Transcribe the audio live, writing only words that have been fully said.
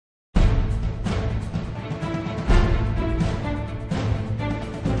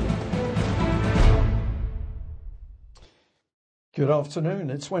Good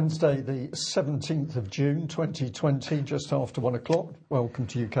afternoon. It's Wednesday, the 17th of June, 2020, just after 1 o'clock. Welcome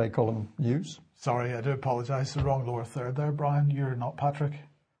to UK Column News. Sorry, I do apologise. The wrong lower third there, Brian. You're not Patrick.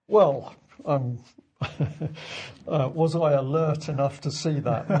 Well, was I alert enough to see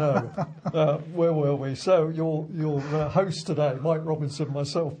that? No. Where were we? So your host today, Mike Robinson,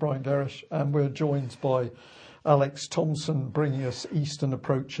 myself, Brian Gerrish, and we're joined by Alex Thompson, bringing us Eastern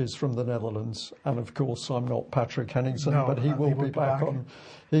approaches from the Netherlands, and of course I'm not Patrick Henningsen, but he will be back on.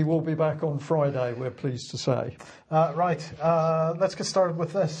 He will be back on Friday. We're pleased to say. Let's get started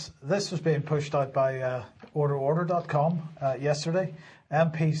with this. This was being pushed out by orderorder.com yesterday.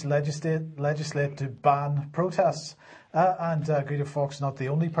 MPs legislate to ban protests, and Guido Fawkes not the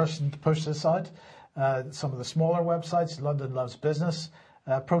only person to push this out. Some of the smaller websites, London Loves Business.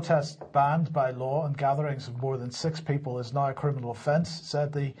 Protest banned by law and gatherings of more than 6 people is now a criminal offence,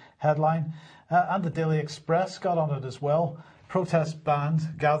 said the headline. And the Daily Express got on it as well. Protest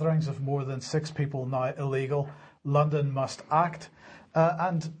banned, gatherings of more than 6 people now illegal. London must act.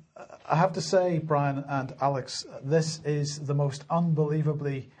 And I have to say, Brian and Alex, this is the most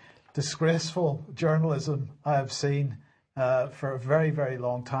unbelievably disgraceful journalism I have seen for a very, very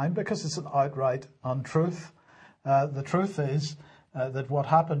long time, because it's an outright untruth. The truth is that what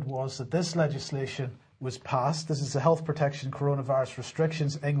happened was that this legislation was passed. This is the Health Protection Coronavirus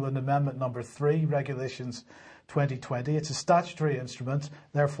Restrictions England Amendment number 3, Regulations 2020. It's a statutory instrument,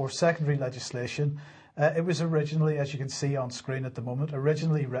 therefore secondary legislation. It was originally, as you can see on screen at the moment,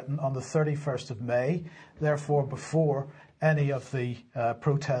 originally written on the 31st of May, therefore before any of the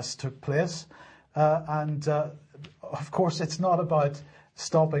protests took place. Of course, it's not about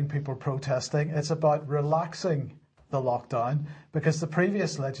stopping people protesting. It's about relaxing the lockdown, because the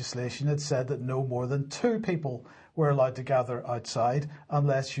previous legislation had said that no more than 2 people were allowed to gather outside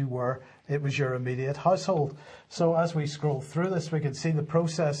unless it was your immediate household. So as we scroll through this, we can see the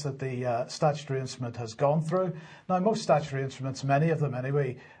process that the statutory instrument has gone through. Now, most statutory instruments, many of them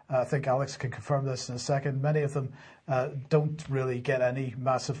anyway, I think Alex can confirm this in a second, many of them don't really get any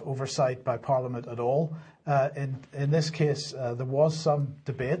massive oversight by Parliament at all. In this case, there was some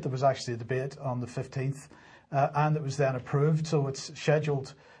debate. There was actually a debate on the 15th, and it was then approved, so it's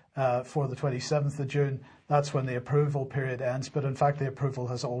scheduled for the 27th of June. That's when the approval period ends, but in fact the approval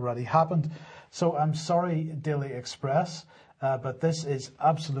has already happened. So I'm sorry, Daily Express, but this is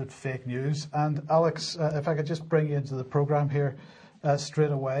absolute fake news. And Alex, if I could just bring you into the programme here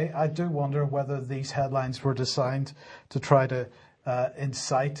straight away, I do wonder whether these headlines were designed to try to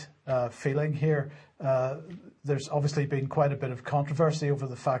incite feeling here. There's obviously been quite a bit of controversy over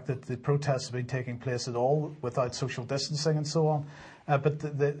the fact that the protests have been taking place at all without social distancing and so on. But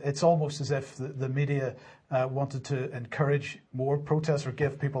it's almost as if the media wanted to encourage more protests or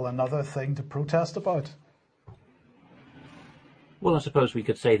give people another thing to protest about. Well, I suppose we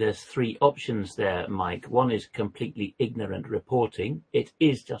could say there's 3 options there, Mike. One is completely ignorant reporting. It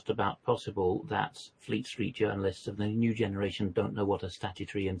is just about possible that Fleet Street journalists of the new generation don't know what a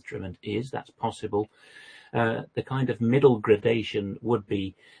statutory instrument is. That's possible. The kind of middle gradation would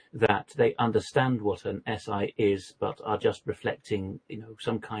be that they understand what an SI is, but are just reflecting,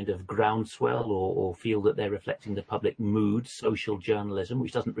 some kind of groundswell or feel that they're reflecting the public mood, social journalism,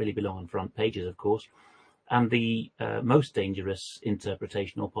 which doesn't really belong on front pages, of course. And the most dangerous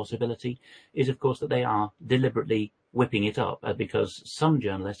interpretation or possibility is, of course, that they are deliberately whipping it up, because some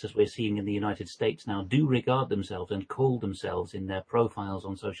journalists, as we're seeing in the United States now, do regard themselves and call themselves in their profiles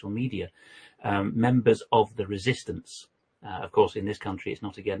on social media members of the resistance. Of course, in this country, it's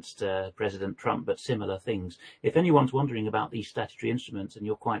not against President Trump, but similar things. If anyone's wondering about these statutory instruments, and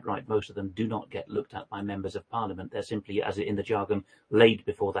you're quite right, most of them do not get looked at by members of Parliament. They're simply, as in the jargon, laid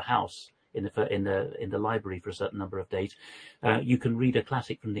before the House in the library for a certain number of days. You can read a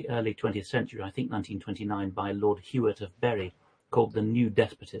classic from the early 20th century, I think 1929, by Lord Hewart of Bury, called The New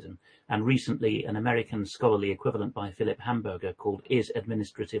Despotism, and recently an American scholarly equivalent by Philip Hamburger called Is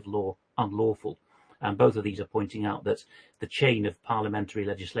Administrative Law Unlawful? And both of these are pointing out that the chain of parliamentary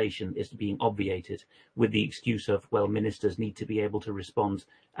legislation is being obviated with the excuse of, well, ministers need to be able to respond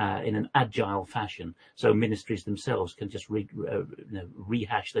in an agile fashion. So ministries themselves can just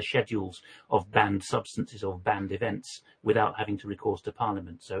rehash the schedules of banned substances or banned events without having to recourse to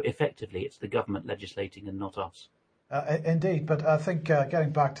Parliament. So effectively, it's the government legislating and not us. Indeed, but I think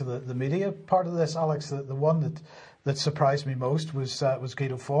getting back to the media part of this, Alex, the one that surprised me most was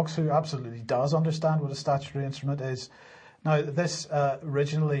Guido Fawkes, who absolutely does understand what a statutory instrument is. Now, this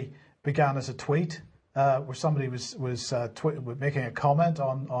originally began as a tweet where somebody was making a comment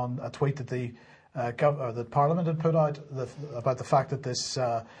on a tweet that that Parliament had put out about the fact that this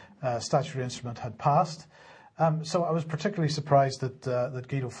statutory instrument had passed. So I was particularly surprised that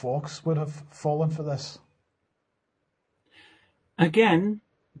Guido Fawkes would have fallen for this. Again,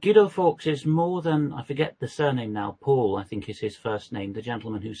 Guido Fawkes is more than, I forget the surname now, Paul, I think is his first name, the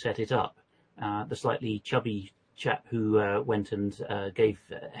gentleman who set it up, the slightly chubby chap who went and gave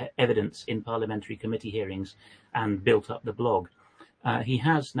evidence in parliamentary committee hearings and built up the blog. He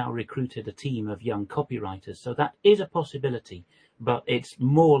has now recruited a team of young copywriters, so that is a possibility. But it's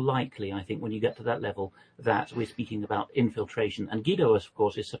more likely, I think, when you get to that level, that we're speaking about infiltration. And Guido, of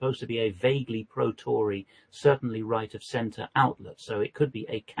course, is supposed to be a vaguely pro-Tory, certainly right-of-centre outlet. So it could be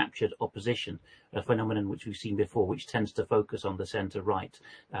a captured opposition, a phenomenon which we've seen before, which tends to focus on the centre-right,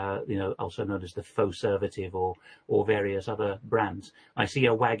 also known as the faux-servative or various other brands. I see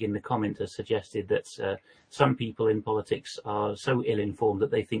a wag in the comment has suggested that some people in politics are so ill-informed that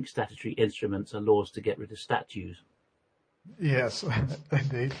they think statutory instruments are laws to get rid of statues. Yes,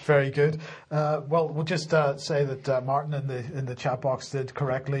 indeed. Very good. Well, we'll just say that Martin in the chat box did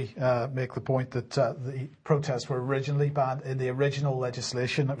correctly make the point that the protests were originally banned in the original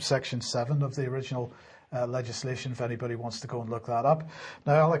legislation, Section 7 of the original legislation, if anybody wants to go and look that up.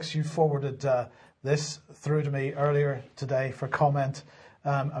 Now, Alex, you forwarded this through to me earlier today for comment.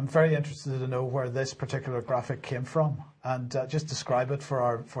 I'm very interested to know where this particular graphic came from, and just describe it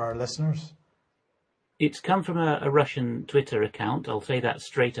for our listeners. It's come from a Russian Twitter account. I'll say that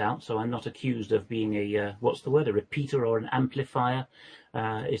straight out, so I'm not accused of being a repeater or an amplifier,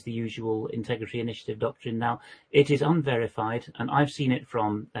 is the usual Integrity Initiative doctrine. Now, it is unverified, and I've seen it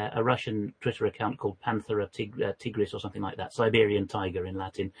from a Russian Twitter account called Panthera tigris or something like that, Siberian tiger in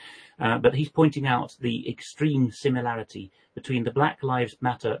Latin. But he's pointing out the extreme similarity between the Black Lives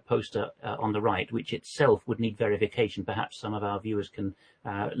Matter poster on the right, which itself would need verification. Perhaps some of our viewers can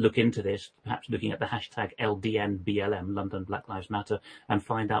look into this, perhaps looking at the hashtag LDNBLM, London Black Lives Matter, and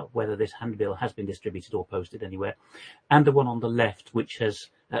find out whether this handbill has been distributed or posted anywhere. And the one on the left, which has,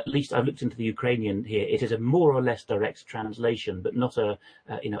 at least I've looked into the Ukrainian here, it is a more or less direct translation, but not a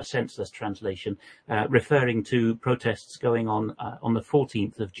senseless translation, referring to protests going on the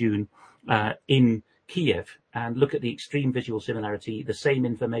 14th of June in Kiev. And look at the extreme visual similarity, the same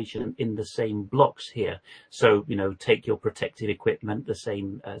information in the same blocks here. So, take your protective equipment, the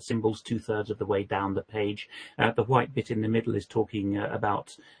same symbols 2/3 of the way down the page. The white bit in the middle is talking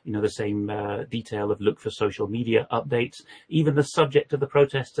about, the same detail of look for social media updates. Even the subject of the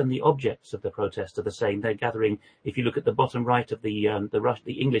protest and the objects of the protest are the same. They're gathering, if you look at the bottom right of the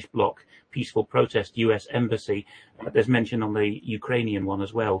English block, peaceful protest, US Embassy, there's mention on the Ukrainian one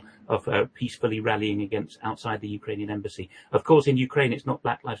as well of peacefully rallying outside the Ukrainian embassy. Of course, in Ukraine, it's not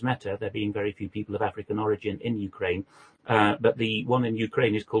Black Lives Matter, there being very few people of African origin in Ukraine. But the one in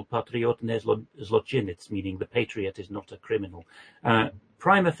Ukraine is called Patriot ne zločinec, meaning the patriot is not a criminal.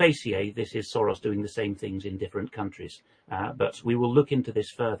 Prima facie, this is Soros doing the same things in different countries. But we will look into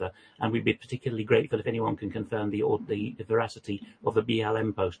this further, and we'd be particularly grateful if anyone can confirm the veracity of the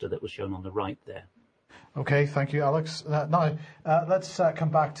BLM poster that was shown on the right there. Okay, thank you, Alex. Now, let's come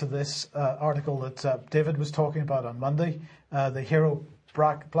back to this article that David was talking about on Monday. The hero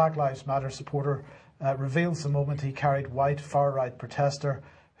Black Lives Matter supporter reveals the moment he carried white far-right protester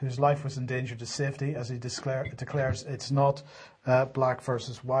whose life was endangered to safety, as he declares it's not black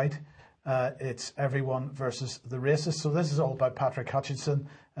versus white, it's everyone versus the racist. So this is all about Patrick Hutchinson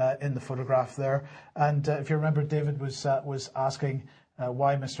in the photograph there. And if you remember, David was asking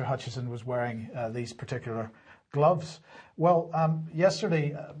why Mr. Hutchinson was wearing these particular gloves. Well,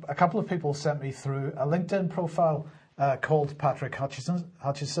 yesterday, a couple of people sent me through a LinkedIn profile called Patrick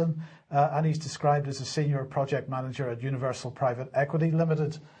Hutchinson, and he's described as a senior project manager at Universal Private Equity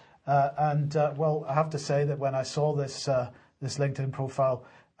Limited. Well, I have to say that when I saw this LinkedIn profile,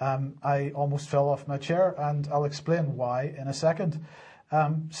 I almost fell off my chair, and I'll explain why in a second.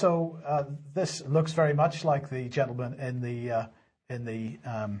 This looks very much like the gentleman in the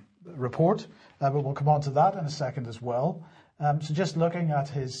report, but we'll come on to that in a second as well. So just looking at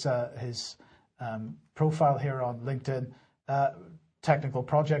his profile here on LinkedIn, technical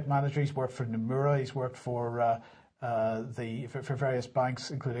project manager. He's worked for Nomura. He's worked for various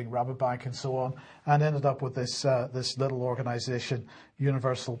banks, including Rabobank and so on, and ended up with this little organisation,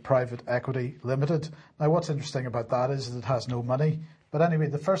 Universal Private Equity Limited. Now, what's interesting about that is that it has no money. But anyway,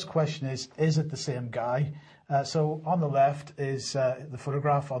 the first question is it the same guy? So on the left is the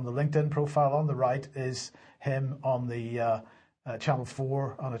photograph on the LinkedIn profile. On the right is him on the Channel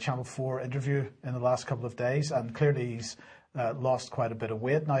 4 interview in the last couple of days, and clearly he's lost quite a bit of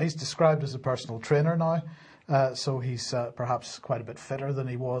weight. Now, he's described as a personal trainer now, So he's perhaps quite a bit fitter than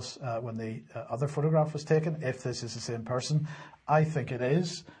he was when the other photograph was taken, if this is the same person. I think it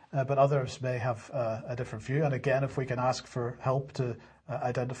is, but others may have a different view. And again, if we can ask for help to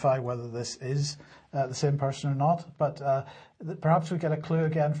identify whether this is the same person or not. But perhaps we get a clue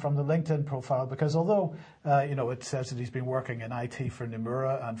again from the LinkedIn profile, because although it says that he's been working in IT for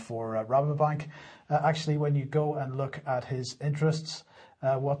Nomura and for Rabobank, actually when you go and look at his interests,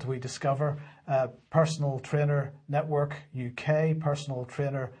 what do we discover? Personal Trainer Network UK, Personal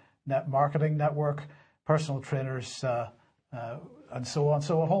Trainer Net Marketing Network, Personal Trainers and so on.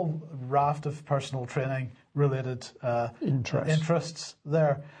 So a whole raft of personal training related interests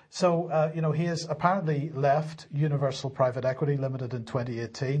there. So, he has apparently left Universal Private Equity Limited in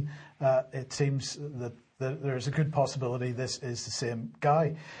 2018. It seems that there's a good possibility this is the same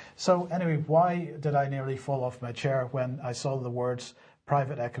guy. So anyway, why did I nearly fall off my chair when I saw the words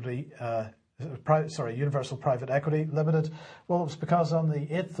Universal Private Equity Limited? Well, it was because on the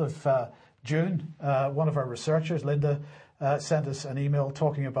 8th of June, one of our researchers, Linda, sent us an email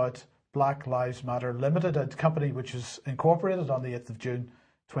talking about Black Lives Matter Limited, a company which was incorporated on the 8th of June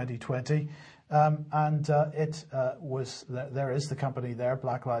 2020. There is the company there,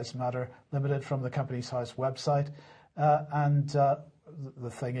 Black Lives Matter Limited, from the Companies House website. The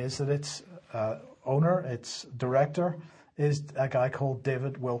thing is that its owner, its director, is a guy called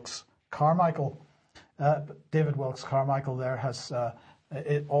David Wilkes Carmichael. David Wilkes Carmichael there has...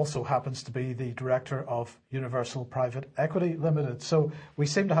 It also happens to be the director of Universal Private Equity Limited. So we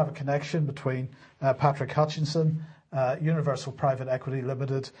seem to have a connection between Patrick Hutchinson, Universal Private Equity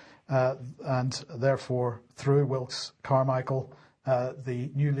Limited, and therefore through Wilkes Carmichael,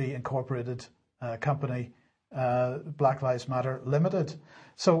 the newly incorporated company, Black Lives Matter Limited.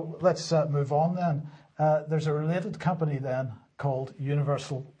 So let's move on then. There's a related company then called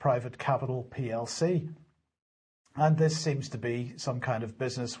Universal Private Capital PLC. And this seems to be some kind of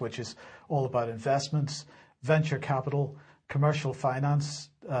business which is all about investments, venture capital, commercial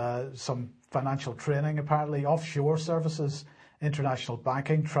finance, some financial training apparently, offshore services, international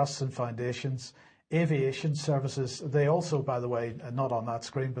banking, trusts and foundations, aviation services. They also, by the way, not on that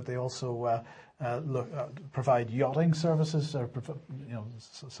screen, but they also provide yachting services, or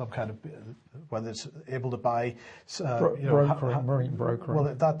some kind of, whether it's able to buy, marine brokering.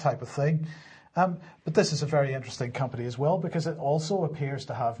 Well, that type of thing. But this is a very interesting company as well, because it also appears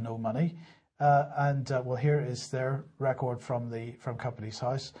to have no money. Here is their record from Companies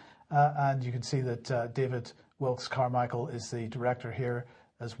House. And you can see that David Wilkes Carmichael is the director here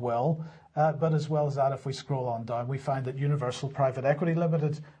as well. But as well as that, if we scroll on down, we find that Universal Private Equity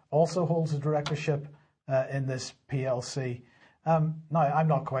Limited also holds a directorship in this PLC. Now, I'm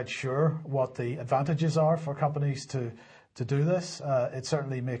not quite sure what the advantages are for companies to do this. It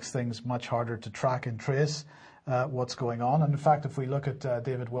certainly makes things much harder to track and trace what's going on. And in fact, if we look at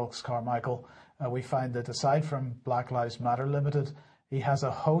David Wilkes Carmichael, we find that aside from Black Lives Matter Limited, he has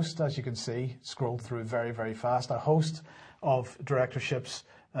a host, as you can see, scrolled through very, very fast, a host of directorships,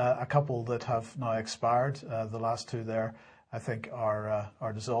 a couple that have now expired. The last two there, I think,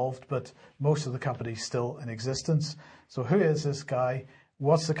 are dissolved, but most of the companies still in existence. So who is this guy?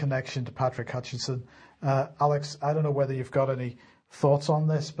 What's the connection to Patrick Hutchinson? Alex, I don't know whether you've got any thoughts on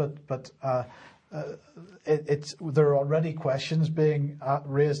this, but there are already questions being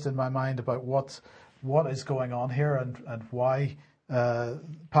raised in my mind about what is going on here and why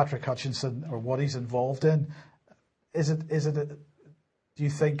Patrick Hutchinson, or what he's involved in. Is it do you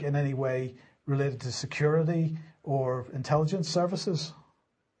think in any way related to security or intelligence services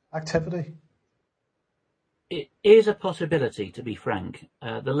activity? It is a possibility, to be frank.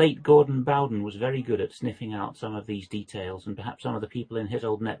 The late Gordon Bowden was very good at sniffing out some of these details, and perhaps some of the people in his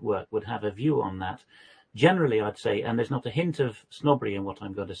old network would have a view on that. Generally, I'd say, and there's not a hint of snobbery in what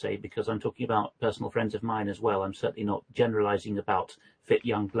I'm going to say, because I'm talking about personal friends of mine as well. I'm certainly not generalizing about fit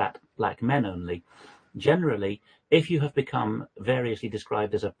young black men only. Generally, if you have become variously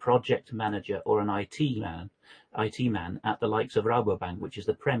described as a project manager or an IT man at the likes of Rabobank, which is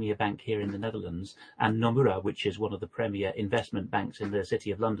the premier bank here in the Netherlands, and Nomura, which is one of the premier investment banks in the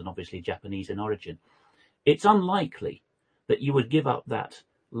City of London, obviously Japanese in origin, it's unlikely that you would give up that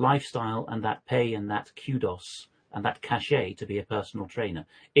lifestyle and that pay and that kudos and that cachet to be a personal trainer.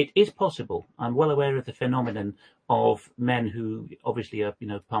 It is possible. I'm well aware of the phenomenon of men who obviously are,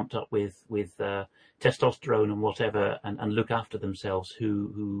 pumped up with testosterone and whatever, and look after themselves,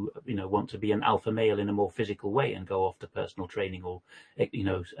 who want to be an alpha male in a more physical way and go off to personal training or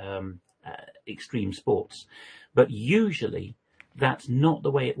extreme sports. But usually That's not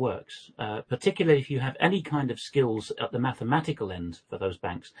the way it works, particularly if you have any kind of skills at the mathematical end for those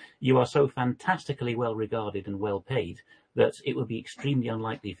banks. You are so fantastically well regarded and well paid that it would be extremely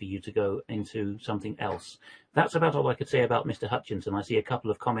unlikely for you to go into something else. That's about all I could say about Mr. Hutchinson. I see a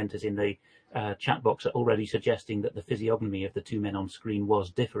couple of commenters in the chat box are already suggesting that the physiognomy of the two men on screen was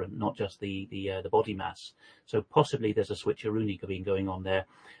different, not just the body mass. So possibly there's a switcheroonie going on there.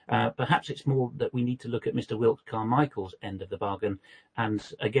 Perhaps it's more that we need to look at Mr. Wilk Carmichael's end of the bargain,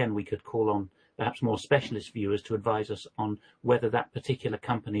 and again we could call on perhaps more specialist viewers to advise us on whether that particular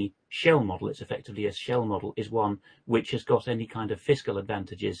company shell model, it's effectively a shell model, is one which has got any kind of fiscal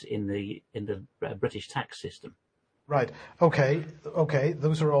advantages in the British tax system. Right. Okay.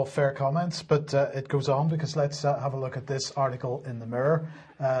 Those are all fair comments, but it goes on, because let's have a look at this article in the Mirror.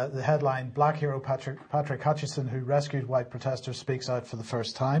 The headline: Black hero Patrick Hutchinson, who rescued white protesters, speaks out for the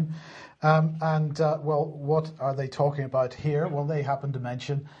first time. Well, what are they talking about here? Well, they happen to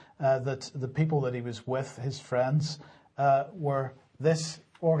mention that the people that he was with, his friends, were this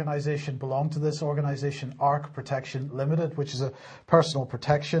organisation, belonged to this organisation, Ark Protection Limited, which is a personal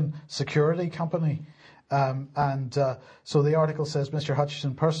protection security company. So the article says Mr.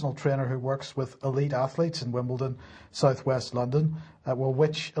 Hutchinson, personal trainer who works with elite athletes in Wimbledon, southwest London. Well,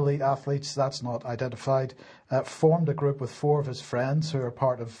 which elite athletes? That's not identified. Formed a group with 4 of his friends who are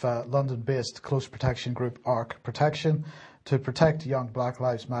part of London-based close protection group Ark Protection to protect young Black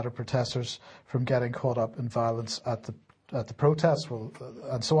Lives Matter protesters from getting caught up in violence at the protests,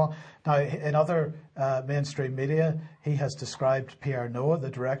 and so on. Now, in other mainstream media, he has described Pierre Noah, the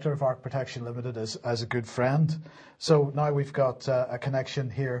director of Ark Protection Limited, as a good friend. So now we've got a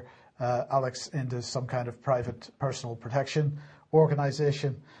connection here, Alex, into some kind of private personal protection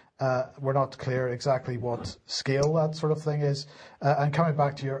organisation. We're not clear exactly what scale that sort of thing is. And coming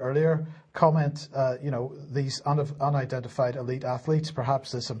back to your earlier comment, these unidentified elite athletes,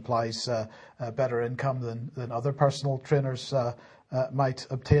 perhaps this implies better income than other personal trainers might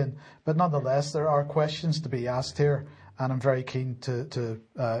obtain. But nonetheless, there are questions to be asked here, and I'm very keen to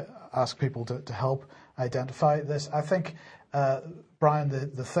ask people to help identify this. I think, Brian,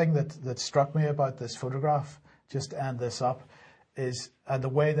 the thing that struck me about this photograph, just to end this up, is the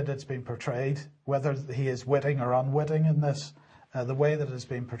way that it's been portrayed, whether he is witting or unwitting in this, the way that it's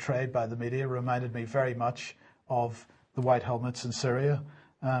been portrayed by the media reminded me very much of the white helmets in Syria.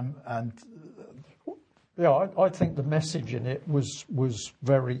 Yeah, I think the message in it was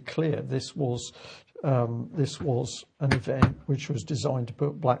very clear. This was an event which was designed to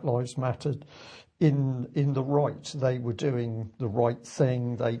put Black Lives Matter in the right. They were doing the right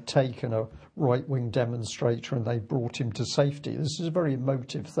thing. They'd taken a right-wing demonstrator and they brought him to safety. This is a very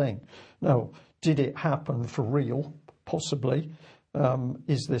emotive thing. Now, did it happen for real? Possibly.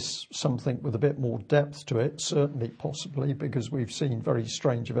 Is this something with a bit more depth to it? Certainly, possibly, because we've seen very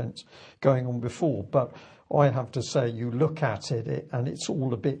strange events going on before. But I have to say, you look at it and it's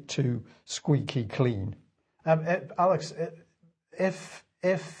all a bit too squeaky clean. Alex, if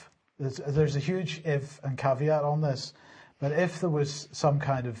there's a huge if and caveat on this, but if there was some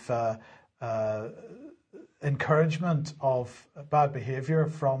kind of encouragement of bad behaviour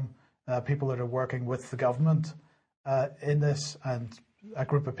from people that are working with the government in this, and a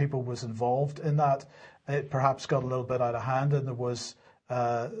group of people was involved in that, it perhaps got a little bit out of hand and there was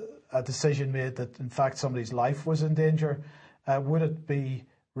a decision made that in fact somebody's life was in danger, would it be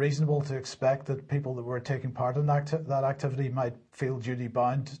reasonable to expect that people that were taking part in that activity might feel duty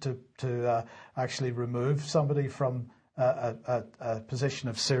bound to actually remove somebody from a position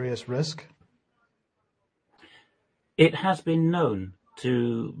of serious risk? It has been known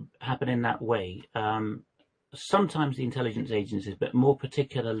to happen in that way. Sometimes the intelligence agencies, but more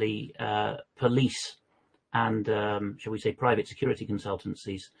particularly police and, shall we say, private security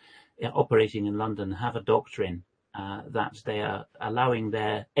consultancies operating in London have a doctrine that they are allowing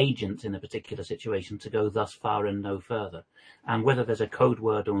their agents in a particular situation to go thus far and no further. And whether there's a code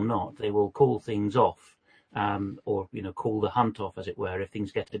word or not, they will call things off, or call the hunt off, as it were, if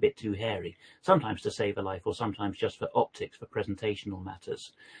things get a bit too hairy. Sometimes to save a life, or sometimes just for optics, for presentational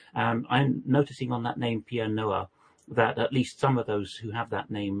matters. I'm noticing on that name, Pierre Noah, that at least some of those who have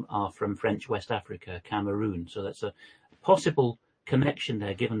that name are from French West Africa, Cameroon. So that's a possible connection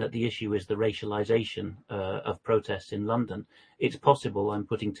there, given that the issue is the racialization of protests in London. It's possible, I'm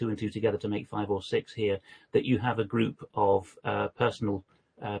putting 2 and 2 together to make 5 or 6 here, that you have a group of personal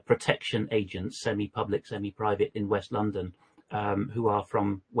protection agents, semi-public, semi-private in West London, who are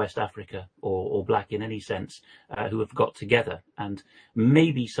from West Africa or black in any sense, who have got together, and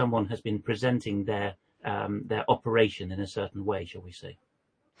maybe someone has been presenting their operation in a certain way, shall we say.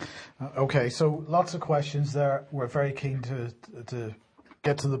 Okay, so lots of questions there. We're very keen to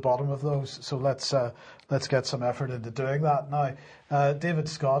get to the bottom of those. So let's get some effort into doing that now. David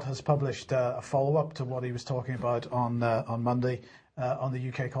Scott has published a follow-up to what he was talking about on Monday on the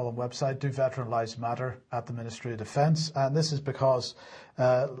UK Column website. Do Veteran Lives Matter at the Ministry of Defence? And this is because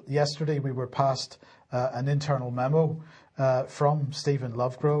yesterday we were passed an internal memo from Stephen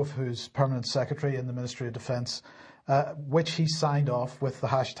Lovegrove, who's Permanent Secretary in the Ministry of Defence, which he signed off with the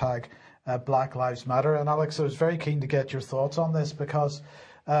hashtag Black Lives Matter. And Alex, I was very keen to get your thoughts on this because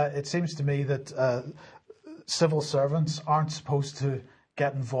it seems to me that civil servants aren't supposed to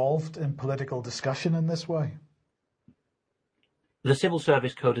get involved in political discussion in this way. The Civil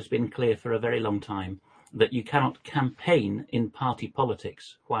Service Code has been clear for a very long time that you cannot campaign in party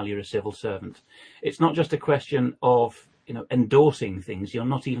politics while you're a civil servant. It's not just a question of endorsing things. You're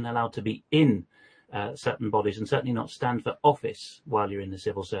not even allowed to be in certain bodies, and certainly not stand for office while you're in the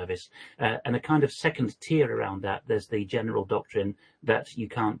civil service. And a kind of second tier around that, there's the general doctrine that you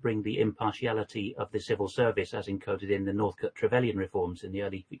can't bring the impartiality of the civil service, as encoded in the Northcote Trevelyan reforms in the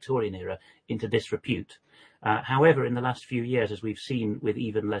early Victorian era, into disrepute. However, in the last few years, as we've seen with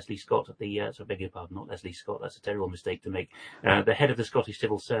even Leslie Scott at the, beg your pardon, not Leslie Scott, that's a terrible mistake to make, the head of the Scottish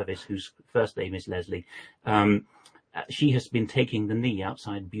Civil Service, whose first name is Leslie, she has been taking the knee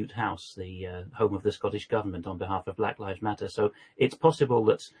outside Bute House, the home of the Scottish Government, on behalf of Black Lives Matter. So it's possible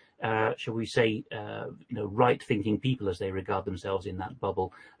that, shall we say, right-thinking people, as they regard themselves in that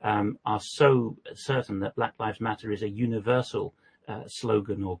bubble, are so certain that Black Lives Matter is a universal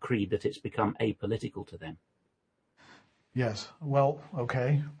slogan or creed that it's become apolitical to them. Yes. Well,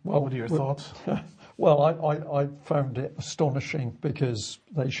 okay. What are your thoughts? Well, I found it astonishing because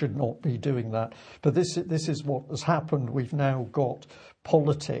they should not be doing that. But this is what has happened. We've now got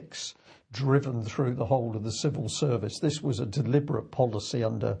politics driven through the whole of the civil service. This was a deliberate policy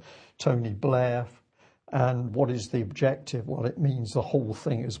under Tony Blair. And what is the objective? Well, it means the whole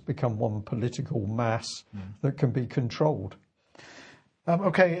thing has become one political mass that can be controlled.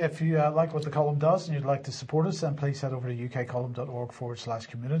 Okay, if you like what the column does and you'd like to support us, then please head over to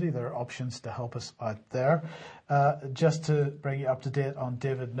ukcolumn.org/community. There are options to help us out there. Just to bring you up to date on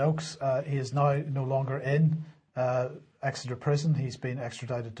David Noakes, he is now no longer in Exeter Prison. He's been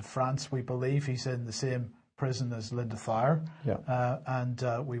extradited to France. We believe he's in the same prison as Linda Thayer. Yeah.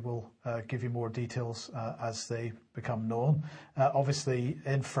 And we will give you more details as they become known. Obviously,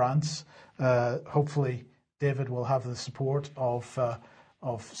 in France, hopefully David will have the support of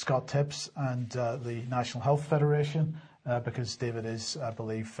Scott Tipps and the National Health Federation, because David is, I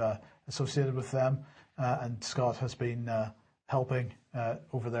believe, associated with them, and Scott has been helping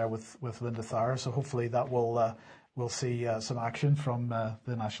over there with Linda Thayer. So hopefully that will we'll see some action from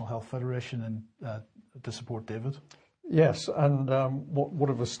the National Health Federation and to support David. Yes, and what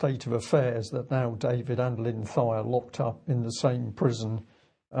of a state of affairs that now David and Lynn Thayer locked up in the same prison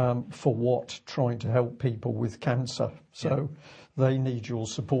for what? Trying to help people with cancer. So they need your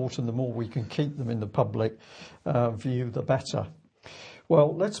support, and the more we can keep them in the public view, the better.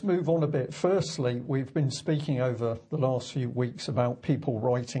 Well, let's move on a bit. Firstly, we've been speaking over the last few weeks about people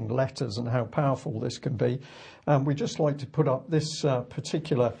writing letters and how powerful this can be. And we'd just like to put up this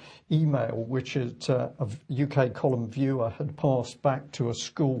particular email, which a UK column viewer had passed back to a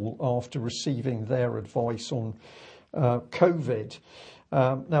school after receiving their advice on COVID.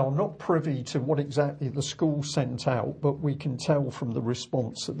 Now, I'm not privy to what exactly the school sent out, but we can tell from the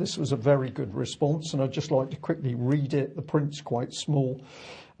response that this was a very good response, and I'd just like to quickly read it. The print's quite small,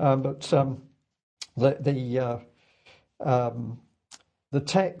 but the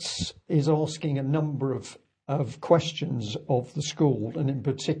text is asking a number of questions of the school, and in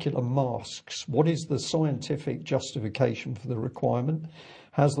particular masks. What is the scientific justification for the requirement?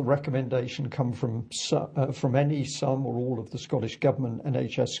 Has the recommendation come from any, some, or all of the Scottish Government,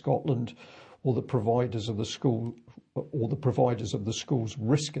 NHS Scotland, or the providers of the school, or the providers of the school's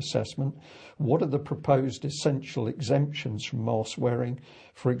risk assessment? What are the proposed essential exemptions from mask wearing?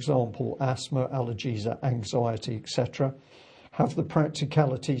 For example, asthma, allergies, anxiety, etc. Have the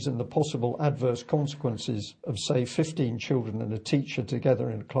practicalities and the possible adverse consequences of, say, 15 children and a teacher together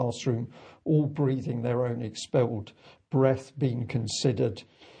in a classroom, all breathing their own expelled breath, been considered?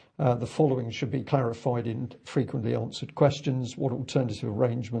 The following should be clarified in frequently answered questions. What alternative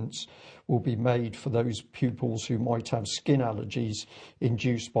arrangements will be made for those pupils who might have skin allergies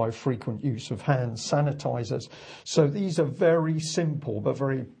induced by frequent use of hand sanitizers? So these are very simple but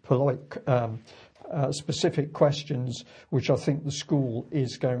very polite, specific questions, which I think the school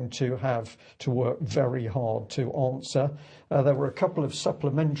is going to have to work very hard to answer. There were a couple of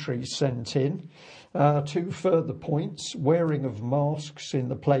supplementaries sent in. Two further points: wearing of masks in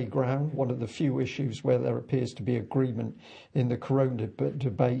the playground. One of the few issues where there appears to be agreement in the corona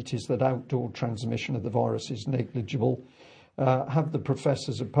debate is that outdoor transmission of the virus is negligible. Have the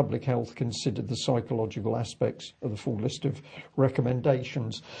professors of public health considered the psychological aspects of the full list of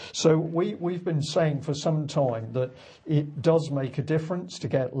recommendations? So we've been saying for some time that it does make a difference to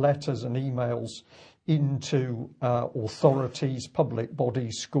get letters and emails into authorities, public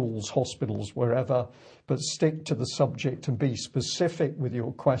bodies, schools, hospitals, wherever, but stick to the subject and be specific with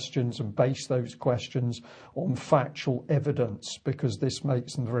your questions and base those questions on factual evidence, because this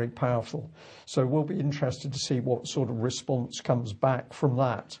makes them very powerful. So we'll be interested to see what sort of response comes back from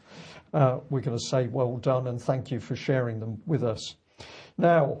that. We're going to say well done and thank you for sharing them with us.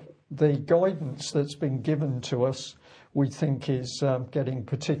 Now, the guidance that's been given to us, we think is getting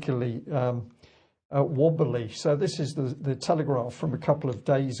particularly wobbly. So this is the Telegraph from a couple of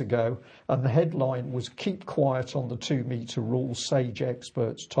days ago, and the headline was "Keep quiet on the 2-metre rule, sage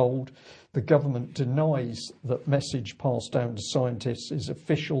experts told." The government denies that message passed down to scientists is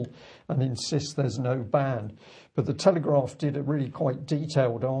official and insists there's no ban. But the Telegraph did a really quite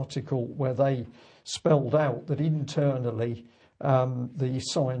detailed article where they spelled out that internally the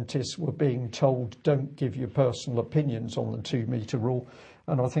scientists were being told, don't give your personal opinions on the 2-metre rule.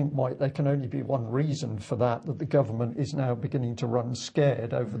 And I think, Mike, there can only be one reason for that the government is now beginning to run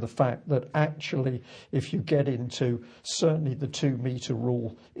scared over the fact that actually, if you get into certainly the 2-metre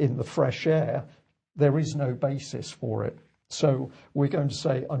rule in the fresh air, there is no basis for it. So we're going to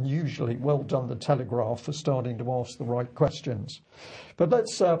say unusually well done, the Telegraph, for starting to ask the right questions. But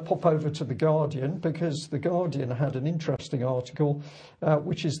let's pop over to The Guardian, because The Guardian had an interesting article,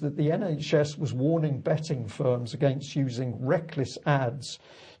 which is that the NHS was warning betting firms against using reckless ads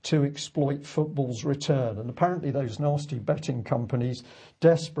to exploit football's return. And apparently those nasty betting companies,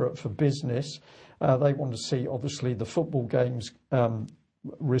 desperate for business, they want to see, obviously, the football games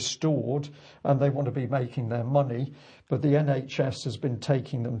restored, and they want to be making their money, but the NHS has been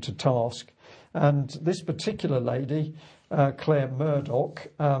taking them to task. And this particular lady, Claire Murdoch,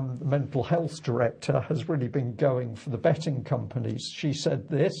 the mental health director, has really been going for the betting companies. She said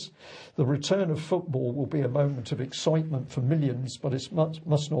this: the return of football will be a moment of excitement for millions, but it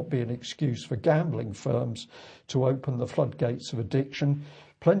must not be an excuse for gambling firms to open the floodgates of addiction.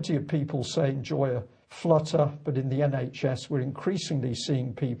 Plenty of people say enjoy a flutter, but in the NHS we're increasingly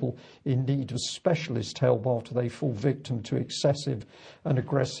seeing people in need of specialist help after they fall victim to excessive and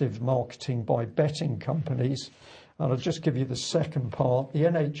aggressive marketing by betting companies. And I'll just give you the second part. The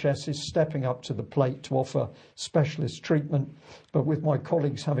NHS is stepping up to the plate to offer specialist treatment, but with my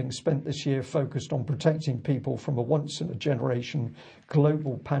colleagues having spent this year focused on protecting people from a once-in-a-generation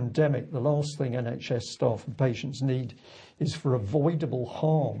global pandemic, the last thing NHS staff and patients need is for avoidable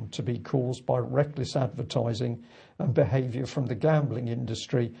harm to be caused by reckless advertising and behaviour from the gambling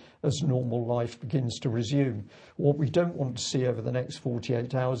industry as normal life begins to resume. What we don't want to see over the next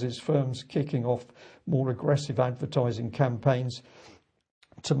 48 hours is firms kicking off more aggressive advertising campaigns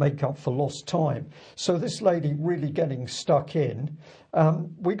to make up for lost time. So this lady really getting stuck in.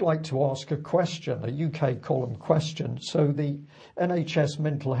 We'd like to ask a question, a UK column question. So the NHS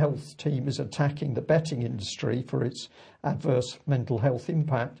mental health team is attacking the betting industry for its adverse mental health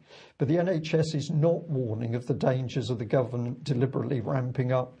impact, but the NHS is not warning of the dangers of the government deliberately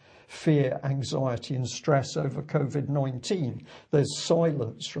ramping up fear, anxiety and stress over COVID-19. There's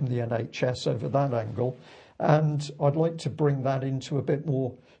silence from the NHS over that angle, and I'd like to bring that into a bit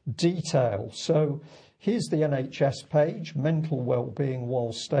more detail. So here's the NHS page, mental well-being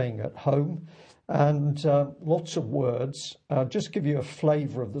while staying at home, and lots of words. Just give you a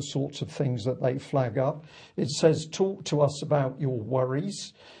flavour of the sorts of things that they flag up. It says, talk to us about your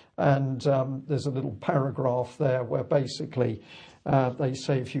worries, and there's a little paragraph there where basically they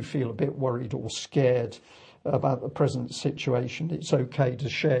say if you feel a bit worried or scared about the present situation, it's okay to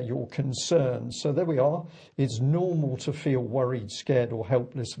share your concerns. So there we are. It's normal to feel worried, scared or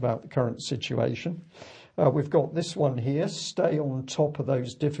helpless about the current situation. We've got this one here: stay on top of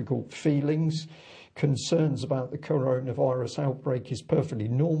those difficult feelings. Concerns about the coronavirus outbreak is perfectly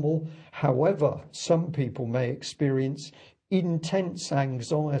normal. However, some people may experience intense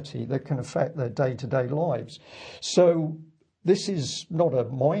anxiety that can affect their day-to-day lives. So this is not a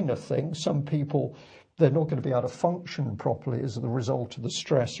minor thing. Some people, they're not going to be able to function properly as a result of the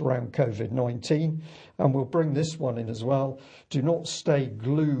stress around COVID-19. And we'll bring this one in as well. Do not stay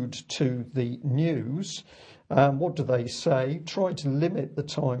glued to the news. What do they say? Try to limit the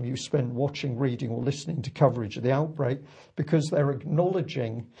time you spend watching, reading or listening to coverage of the outbreak, because they're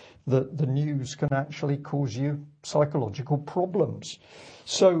acknowledging that the news can actually cause you psychological problems.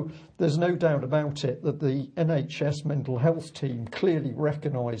 So there's no doubt about it that the NHS mental health team clearly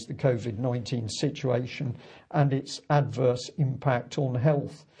recognised the COVID-19 situation and its adverse impact on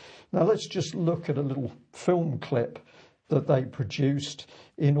health. Now let's just look at a little film clip that they produced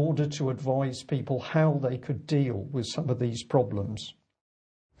in order to advise people how they could deal with some of these problems.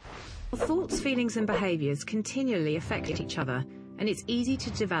 Thoughts, feelings and behaviours continually affect each other, and it's easy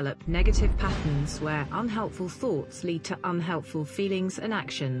to develop negative patterns where unhelpful thoughts lead to unhelpful feelings and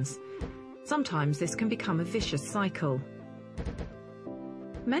actions. Sometimes this can become a vicious cycle.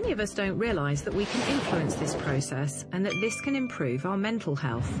 Many of us don't realise that we can influence this process and that this can improve our mental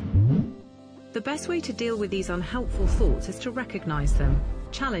health. The best way to deal with these unhelpful thoughts is to recognise them,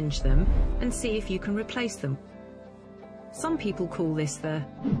 challenge them, and see if you can replace them. Some people call this the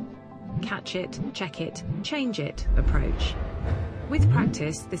catch it, check it, change it approach. With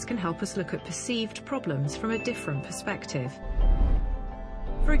practice, this can help us look at perceived problems from a different perspective.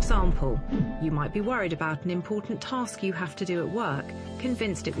 For example, you might be worried about an important task you have to do at work,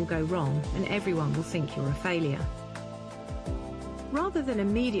 convinced it will go wrong and everyone will think you're a failure. Rather than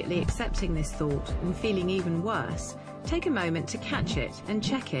immediately accepting this thought and feeling even worse, take a moment to catch it and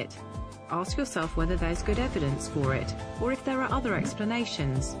check it. Ask yourself whether there's good evidence for it, or if there are other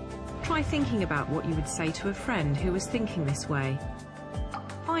explanations. Try thinking about what you would say to a friend who was thinking this way.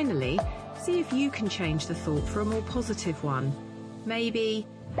 Finally, see if you can change the thought for a more positive one. Maybe,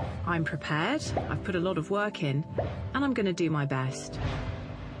 I'm prepared, I've put a lot of work in, and I'm going to do my best.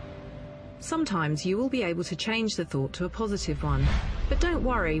 Sometimes you will be able to change the thought to a positive one, but don't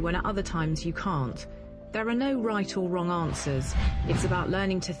worry when at other times you can't. There are no right or wrong answers. It's about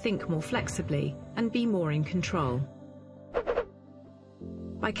learning to think more flexibly and be more in control.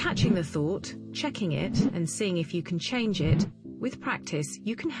 By catching the thought, checking it, and seeing if you can change it, with practice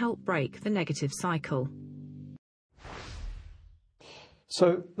you can help break the negative cycle.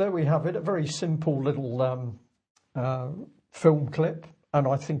 So there we have it, a very simple little film clip. And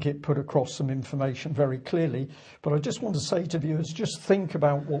I think it put across some information very clearly. But I just want to say to viewers, just think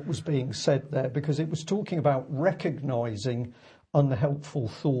about what was being said there, because it was talking about recognising unhelpful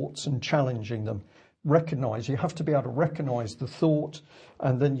thoughts and challenging them. Recognise, you have to be able to recognise the thought,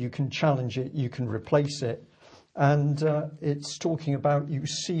 and then you can challenge it, you can replace it. And it's talking about you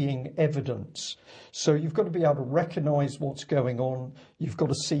seeing evidence. So you've got to be able to recognise what's going on. You've got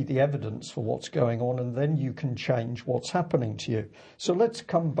to see the evidence for what's going on, and then you can change what's happening to you. So let's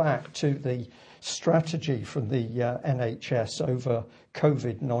come back to the strategy from the NHS over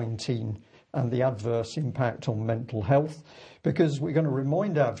COVID-19 and the adverse impact on mental health, because we're going to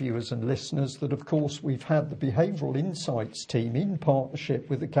remind our viewers and listeners that, of course, we've had the Behavioural Insights team in partnership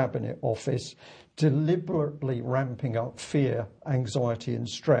with the Cabinet Office deliberately ramping up fear, anxiety and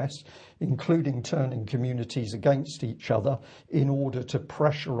stress, including turning communities against each other in order to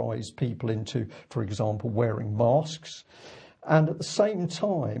pressurise people into, for example, wearing masks. And at the same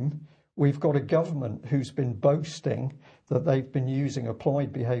time, we've got a government who's been boasting that they've been using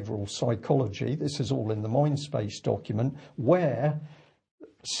applied behavioural psychology. This is all in the Mindspace document, where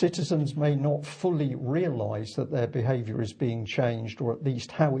citizens may not fully realise that their behaviour is being changed, or at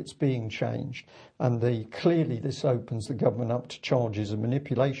least how it's being changed. And clearly this opens the government up to charges of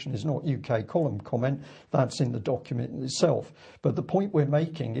manipulation. It's not UK column comment, that's in the document itself. But the point we're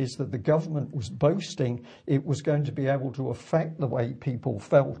making is that the government was boasting it was going to be able to affect the way people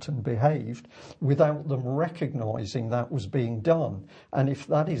felt and behaved without them recognising that was being done. And if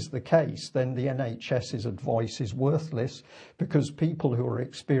that is the case, then the NHS's advice is worthless, because people who are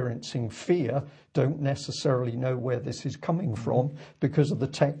experiencing fear don't necessarily know where this is coming from because of the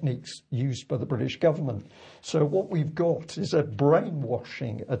techniques used by the British government. So what we've got is a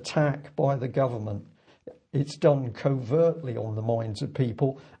brainwashing attack by the government. It's done covertly on the minds of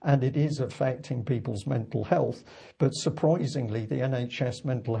people, and it is affecting people's mental health. But surprisingly, the NHS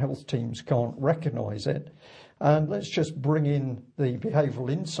mental health teams can't recognise it. And let's just bring in the Behavioural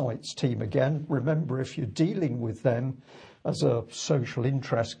Insights team again. Remember, if you're dealing with them as a social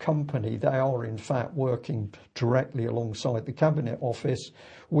interest company, they are in fact working directly alongside the Cabinet Office.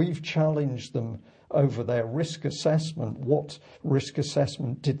 We've challenged them over their risk assessment. What risk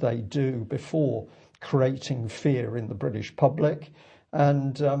assessment did they do before creating fear in the British public?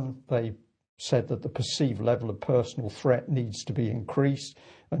 And they said that the perceived level of personal threat needs to be increased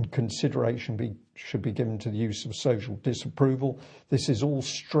and consideration should be given to the use of social disapproval. This is all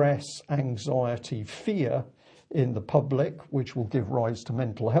stress, anxiety, fear in the public, which will give rise to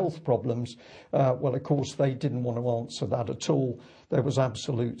mental health problems. Well, of course, they didn't want to answer that at all. There was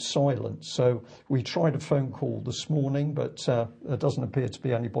absolute silence. So we tried a phone call this morning, but there doesn't appear to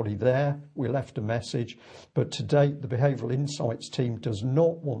be anybody there. We left a message, but to date, the Behavioural Insights team does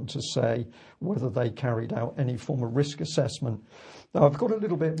not want to say whether they carried out any form of risk assessment. Now, I've got a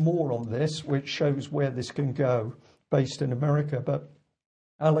little bit more on this, which shows where this can go, based in America, but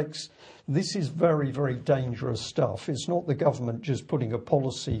Alex, this is very, very dangerous stuff. It's not the government just putting a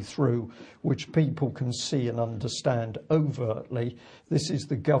policy through which people can see and understand overtly. This is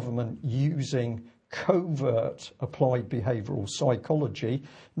the government using covert applied behavioural psychology,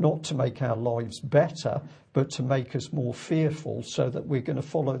 not to make our lives better, but to make us more fearful so that we're going to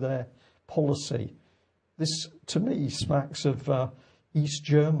follow their policy. This, to me, smacks of East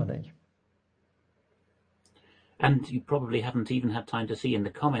Germany. And you probably haven't even had time to see in the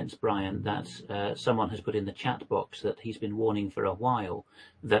comments, Brian, that someone has put in the chat box that he's been warning for a while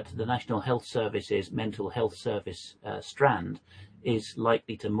that the National Health Service's mental health service strand is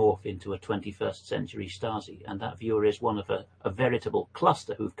likely to morph into a 21st century Stasi. And that viewer is one of a veritable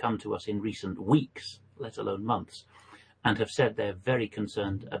cluster who've come to us in recent weeks, let alone months, and have said they're very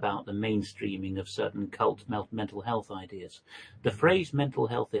concerned about the mainstreaming of certain cult mental health ideas. The phrase mental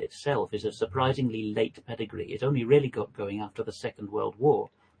health itself is a surprisingly late pedigree. It only really got going after the Second World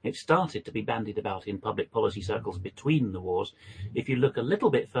War. It started to be bandied about in public policy circles between the wars. If you look a little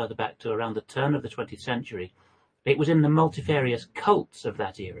bit further back to around the turn of the 20th century, it was in the multifarious cults of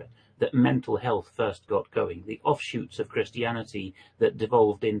that era that mental health first got going, the offshoots of Christianity that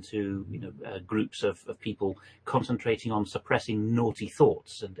devolved into groups of people concentrating on suppressing naughty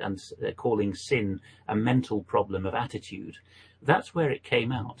thoughts and calling sin a mental problem of attitude. That's where it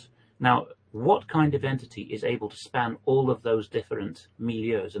came out. Now, what kind of entity is able to span all of those different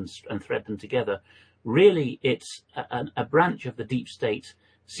milieus and thread them together? Really, it's a branch of the deep state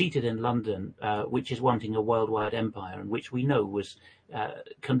seated in London, which is wanting a worldwide empire, and which we know was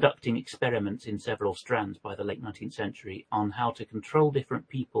conducting experiments in several strands by the late 19th century on how to control different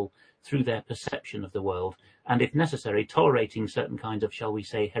people through their perception of the world, and if necessary, tolerating certain kinds of, shall we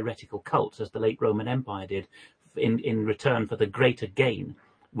say, heretical cults, as the late Roman Empire did, in return for the greater gain,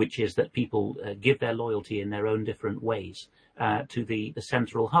 which is that people give their loyalty in their own different ways to the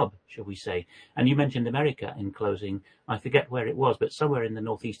central hub, shall we say. And you mentioned America in closing. I forget where it was, but somewhere in the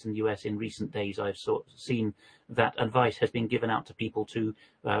northeastern US in recent days I've seen that advice has been given out to people to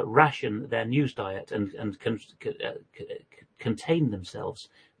ration their news diet and contain themselves